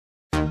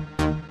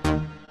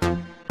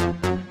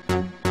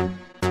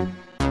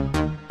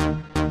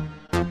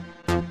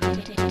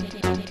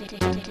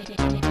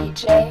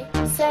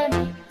DJ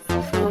Sammy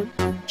from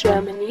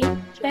Germany,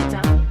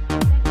 better.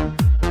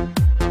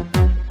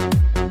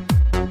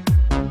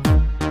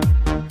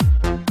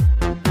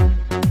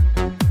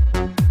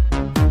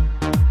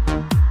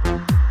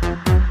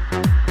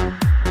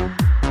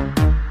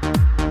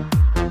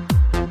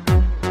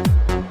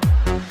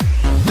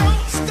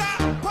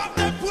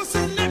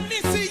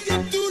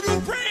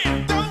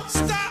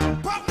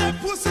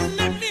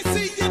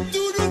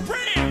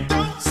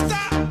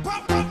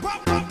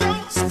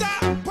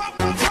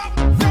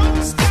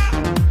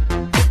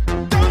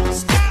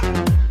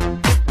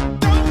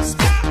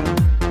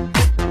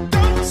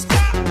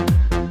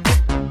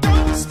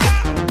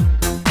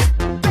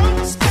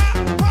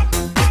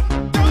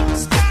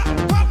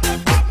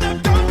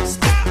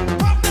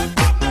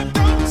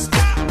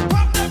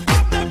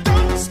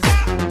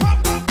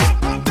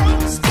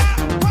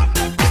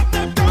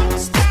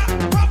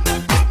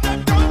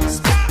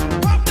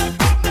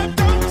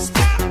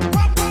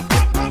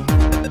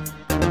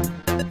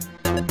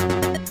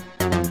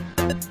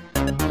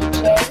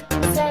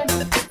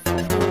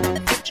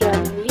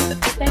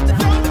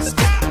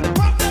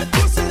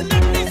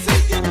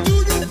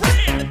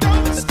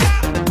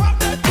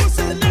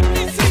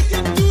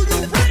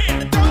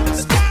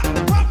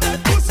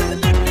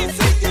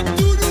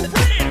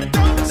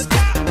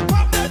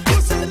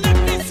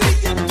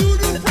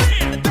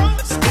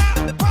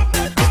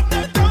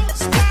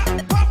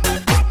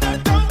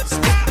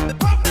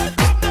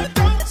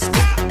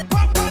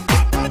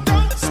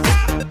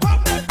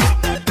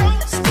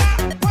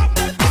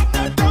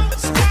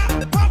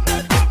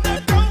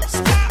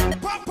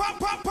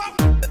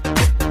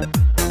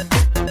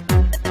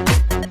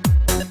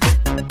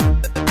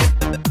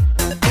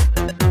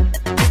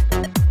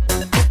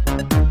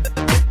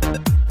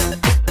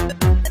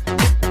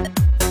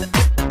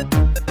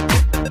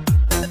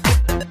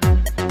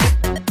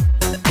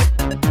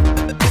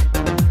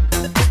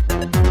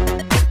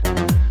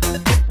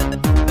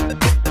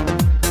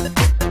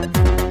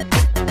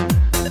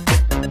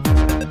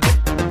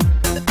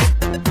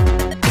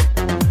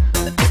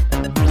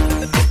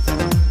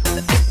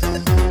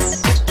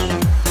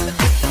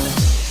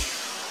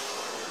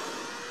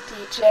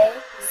 DJ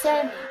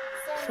Sammy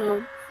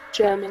from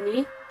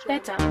Germany,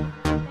 better.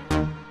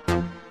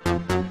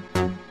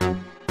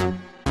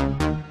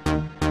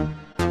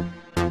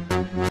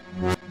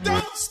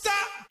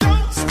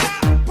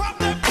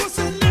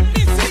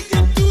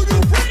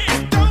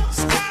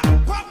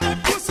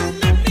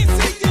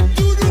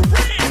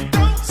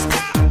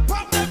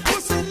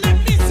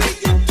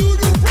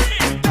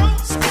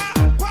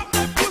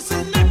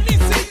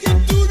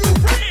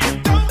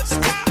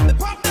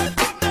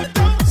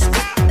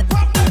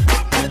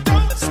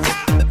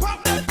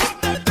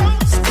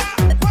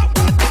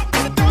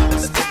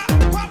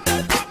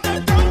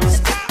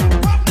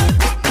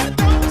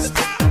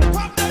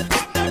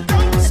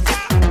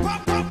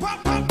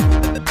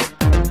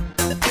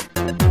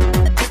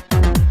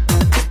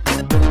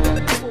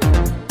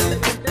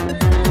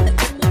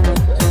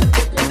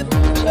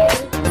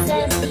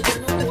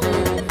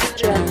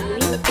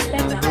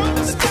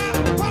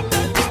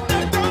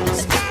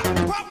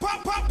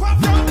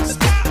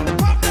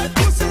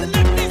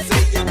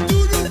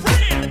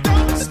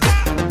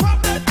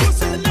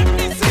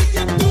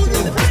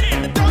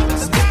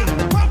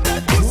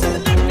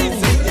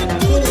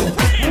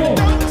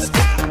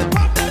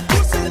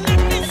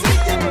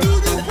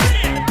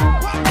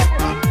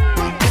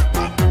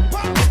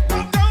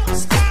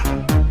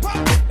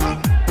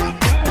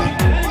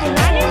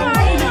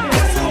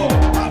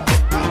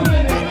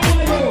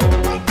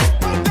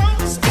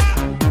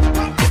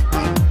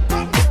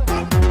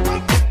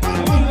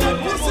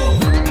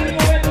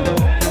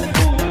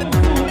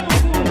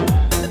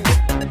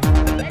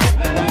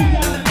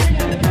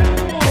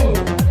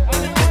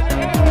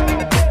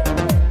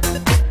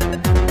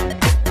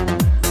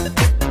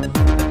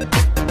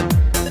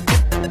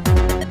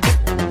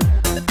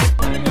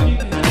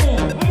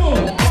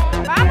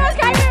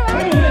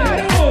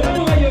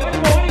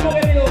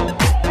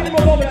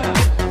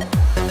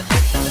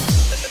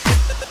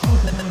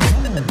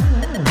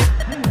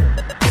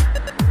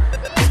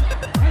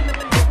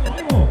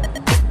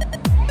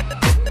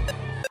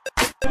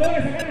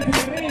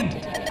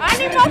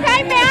 ¡Ánimo,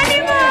 Jaime,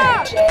 ánimo!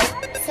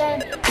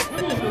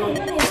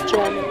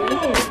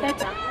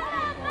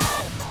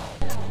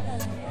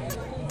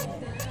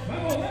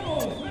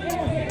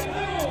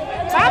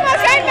 ¡Vamos,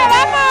 Jaime,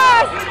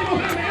 vamos!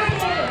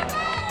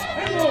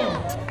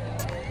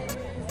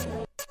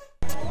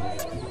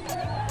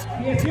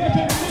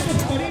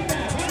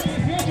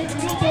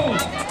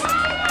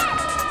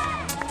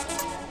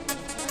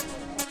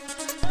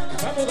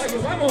 Vamos,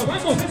 gallo, vamos,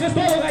 vamos, eso es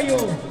todo, gallo.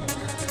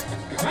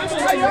 Vamos,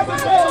 gallo, eso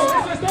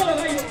es todo,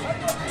 gallo.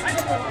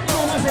 Ánimo,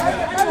 más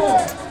allá, ánimo,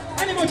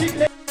 ánimo,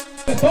 chicle.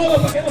 Eso es todo,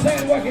 para que no se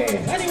hagan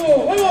guajes. ¡Ánimo,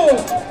 vamos!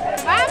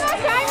 ¡Vamos,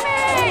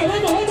 Jaime!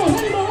 ¡Vamos, vamos,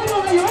 ánimo,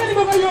 vamos, gallo,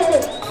 ánimo, gallo!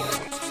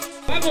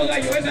 Vamos,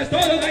 gallo, eso es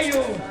todo,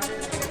 gallo.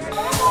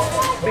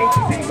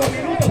 25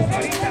 minutos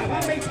ahorita,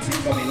 van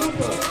 25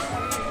 minutos.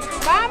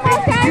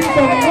 ¡Vamos, 25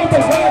 Jaime! minutos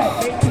van,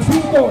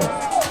 25.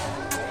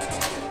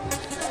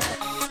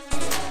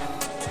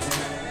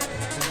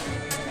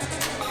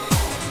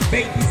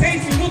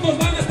 26 minutos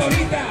van hasta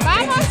ahorita.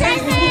 ¡Vamos,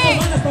 26 Jaime! minutos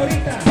van hasta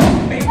ahorita.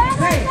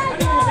 26.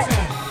 ¡Ánimo,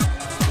 Maseca!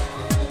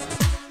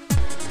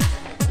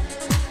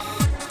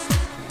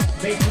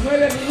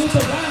 29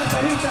 minutos van hasta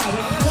ahorita.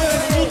 29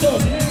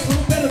 minutos. Miren con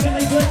un perro que anda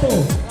ahí suelto.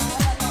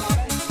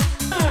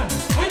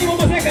 ¡Ánimo,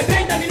 Maseca!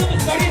 30 minutos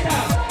hasta ahorita.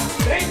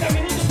 30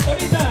 minutos hasta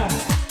ahorita.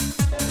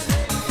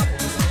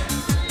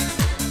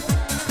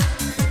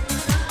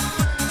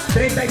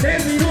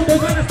 33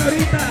 minutos van hasta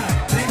ahorita.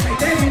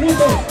 33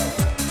 minutos.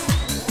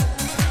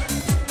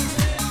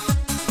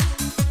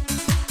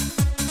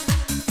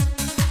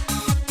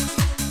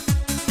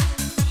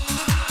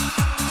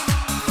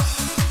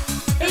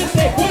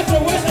 Cuatro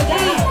vueltas ya.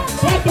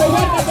 4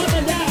 vueltas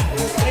faltan ya.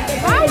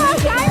 35 ¡Vamos,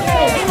 minutos, Jaime!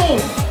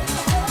 ¡vamos!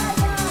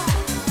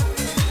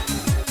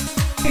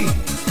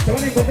 Se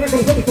van a encontrar con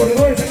los otros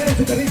corredores. Agarren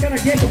su carril cada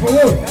quien, por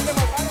favor.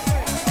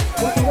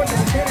 4 vueltas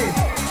ustedes.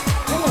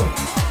 ¡Vamos!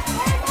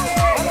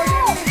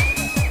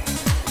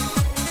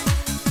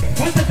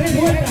 Faltan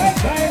 3 vueltas.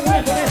 Va en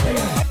una con esta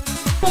ya.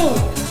 ¡Vamos!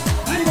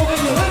 ¡Ánimo,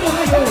 gallo! ¡Vamos,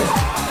 gallo!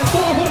 ¡Es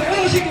todo por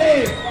regalo,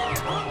 chicles!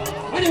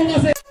 ¡Ánimo,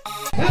 Mase!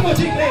 ¡Vamos,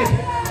 chicles!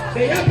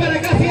 De allá para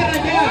acá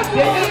cierran ya.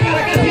 De allá para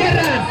acá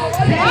cierran.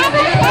 Cierran de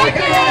allá para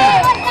acá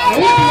ya. La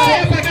última de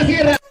allá para acá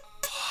cierran.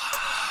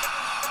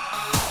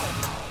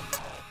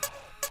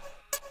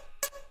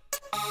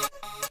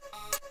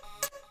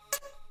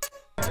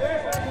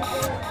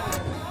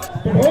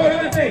 Por favor,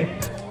 avance.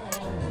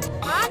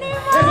 ¡Ánimo!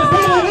 Eso es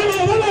todo. ¡Vamos,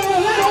 vamos,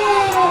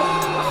 vamos!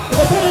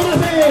 ¡Eso es todo.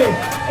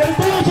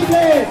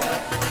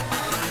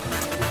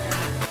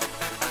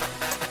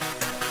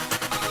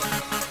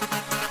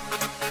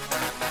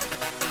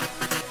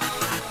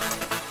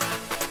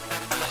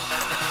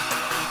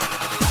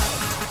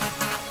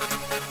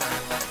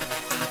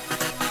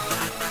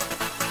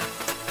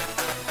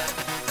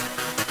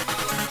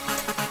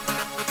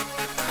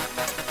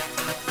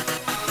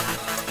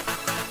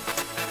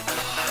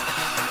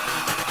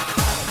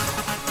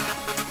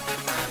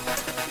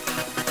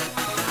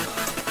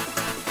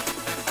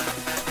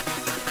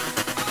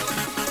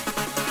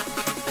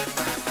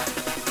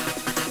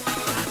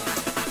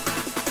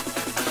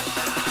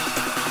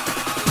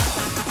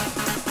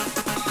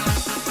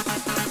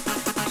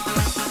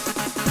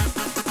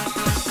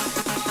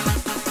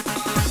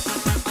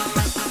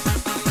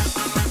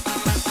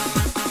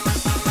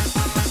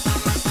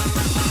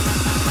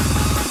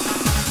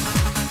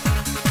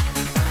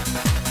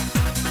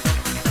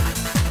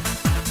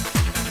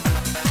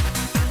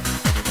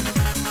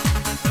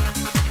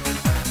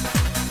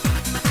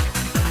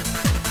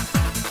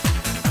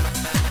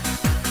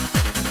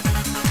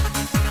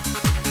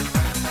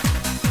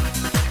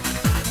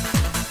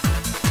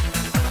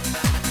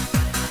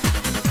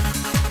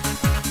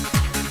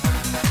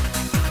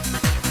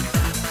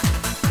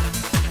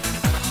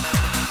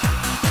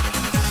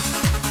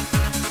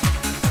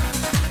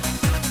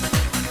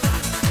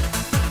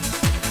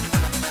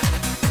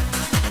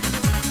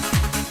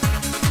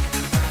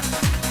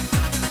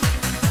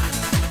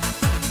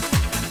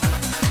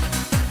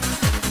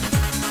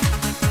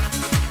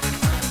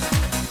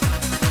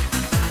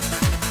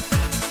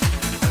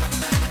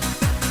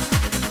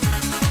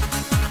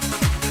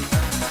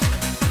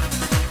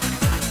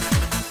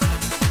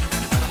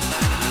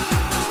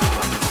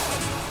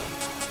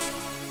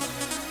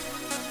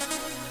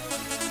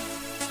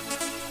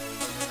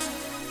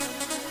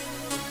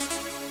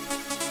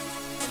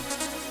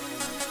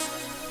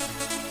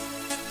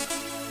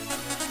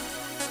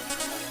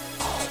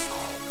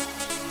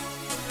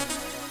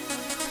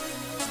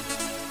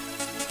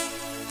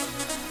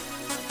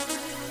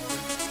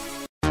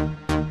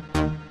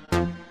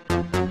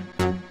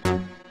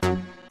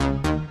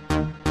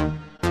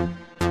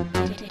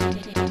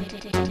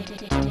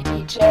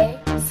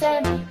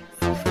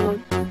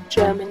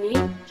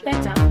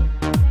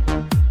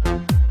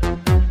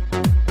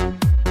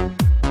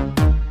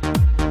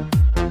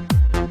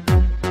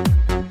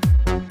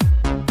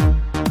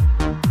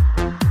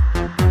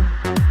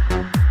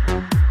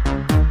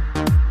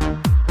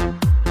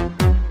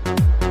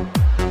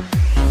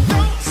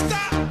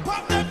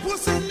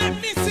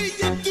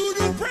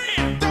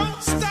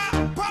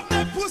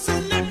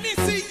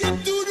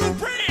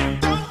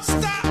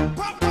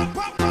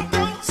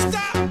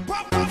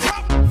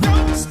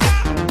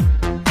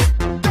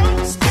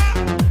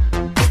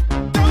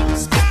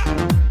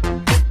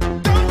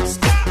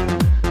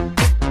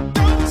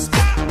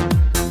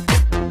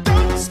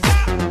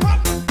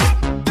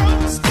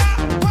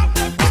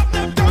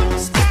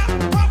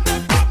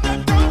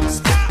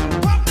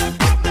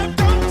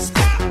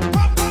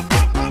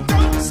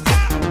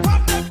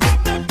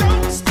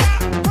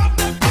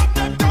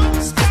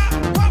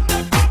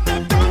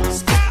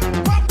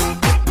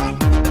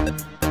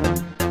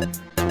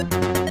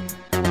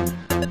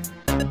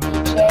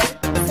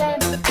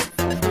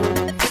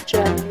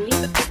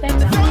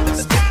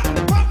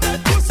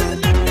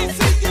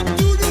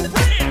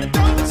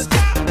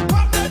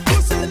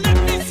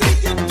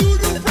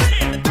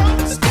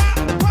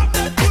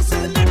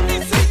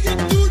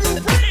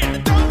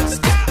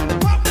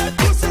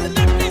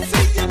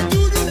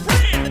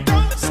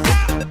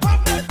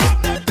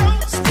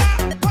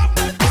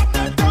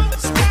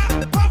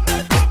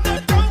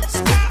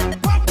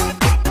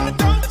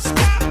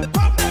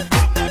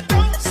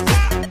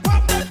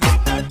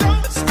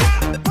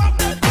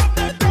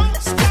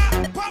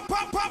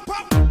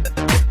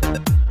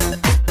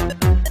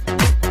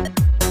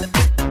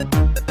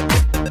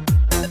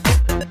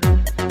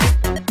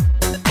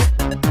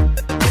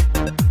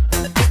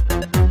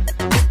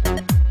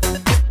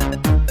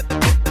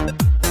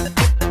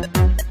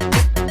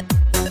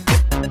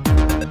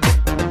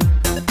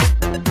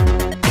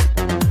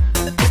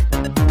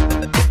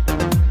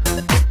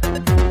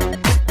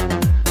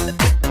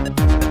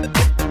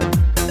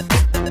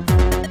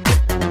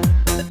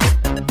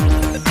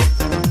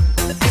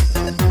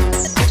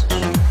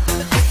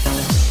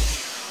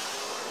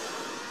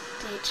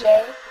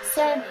 DJ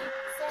Sammy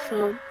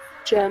from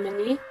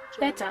Germany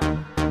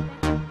better.